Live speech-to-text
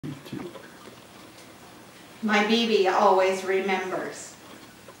My Bibi always remembers.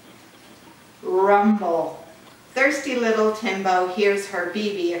 Rumble. Thirsty little Timbo hears her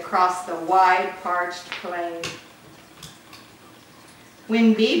Bibi across the wide parched plain.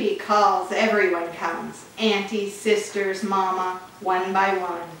 When Bibi calls, everyone comes. Aunties, sisters, mama, one by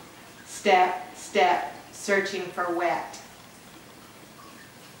one. Step, step, searching for wet.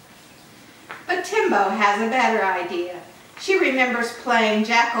 But Timbo has a better idea. She remembers playing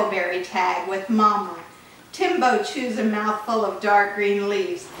jackleberry tag with Mama. Timbo chews a mouthful of dark green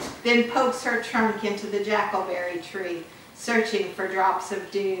leaves, then pokes her trunk into the jackleberry tree, searching for drops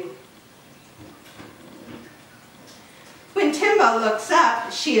of dew. When Timbo looks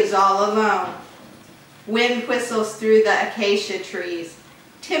up, she is all alone. Wind whistles through the acacia trees.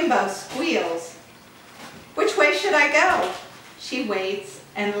 Timbo squeals. Which way should I go? She waits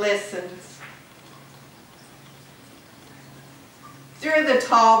and listens. Through the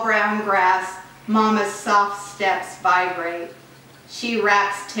tall brown grass, Mama's soft steps vibrate. She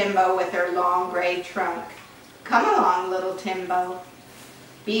wraps Timbo with her long gray trunk. Come along, little Timbo.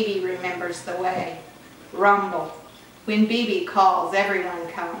 Bibi remembers the way. Rumble. When Bibi calls, everyone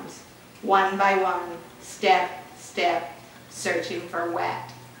comes. One by one, step, step, searching for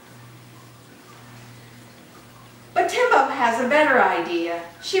wet. But Timbo has a better idea.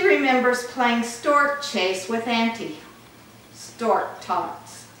 She remembers playing stork chase with Auntie. Stork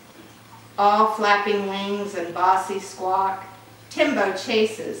taunts. All flapping wings and bossy squawk, Timbo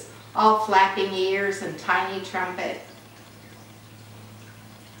chases, all flapping ears and tiny trumpet.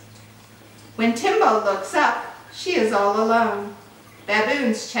 When Timbo looks up, she is all alone.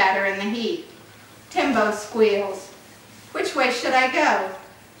 Baboons chatter in the heat. Timbo squeals. Which way should I go?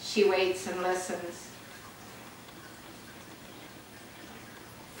 She waits and listens.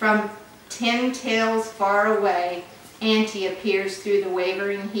 From 10 tails far away, Auntie appears through the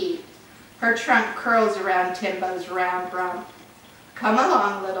wavering heat. Her trunk curls around Timbo's round rump. Come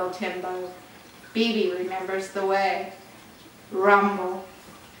along, little Timbo. Bibi remembers the way. Rumble.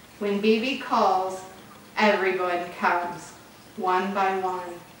 When Bibi calls, everyone comes, one by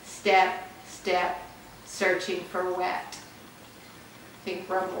one, step, step, searching for wet. I think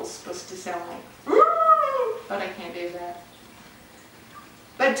rumble's supposed to sound like, but I can't do that.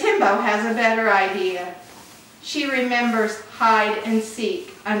 But Timbo has a better idea. She remembers hide and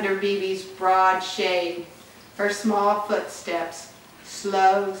seek under Bibi's broad shade. Her small footsteps,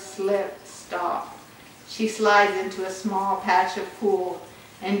 slow, slip, stop. She slides into a small patch of pool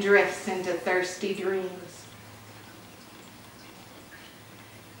and drifts into thirsty dreams.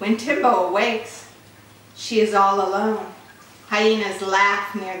 When Timbo awakes, she is all alone. Hyenas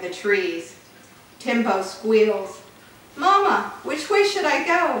laugh near the trees. Timbo squeals, Mama, which way should I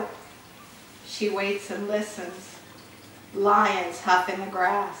go? She waits and listens. Lions huff in the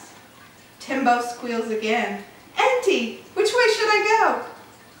grass. Timbo squeals again. Auntie, which way should I go?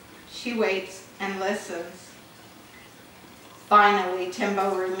 She waits and listens. Finally,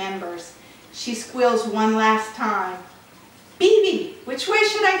 Timbo remembers. She squeals one last time. Bibi, which way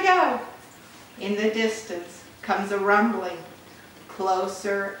should I go? In the distance comes a rumbling,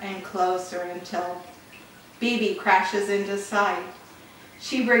 closer and closer until Bibi crashes into sight.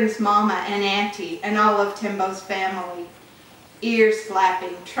 She brings Mama and Auntie and all of Timbo's family. Ears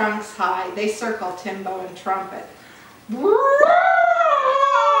flapping, trunks high, they circle Timbo and trumpet.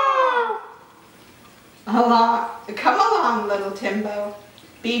 Come along, little Timbo.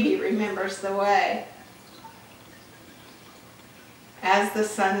 Bibi remembers the way. As the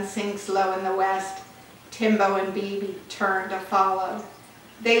sun sinks low in the west, Timbo and Bibi turn to follow.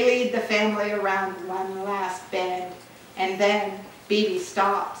 They lead the family around one last bend, and then Bibi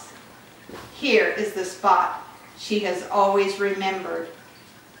stops. Here is the spot she has always remembered.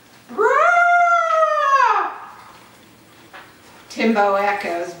 Timbo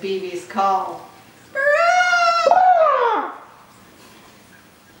echoes Bibi's call.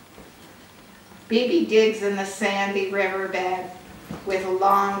 Bibi digs in the sandy riverbed with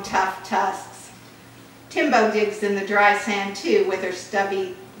long, tough tusks. Timbo digs in the dry sand too with her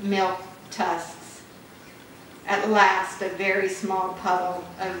stubby milk tusks. At last, a very small puddle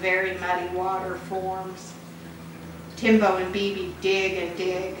of very muddy water forms. Timbo and Bibi dig and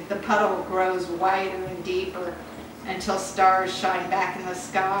dig. The puddle grows wider and deeper until stars shine back in the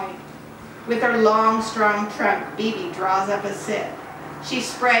sky. With her long, strong trunk, Bibi draws up a sip. She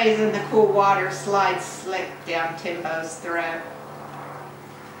sprays and the cool water slides slick down Timbo's throat.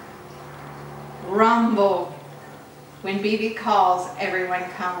 Rumble. When Bibi calls, everyone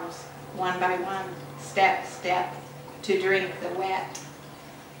comes, one by one, step, step, to drink the wet.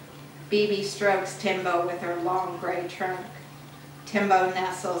 Bibi strokes Timbo with her long gray trunk. Timbo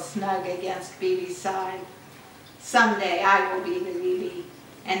nestled snug against Bibi's side. Someday I will be the Bibi,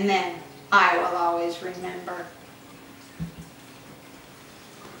 and then I will always remember.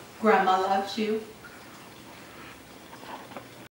 Grandma loves you.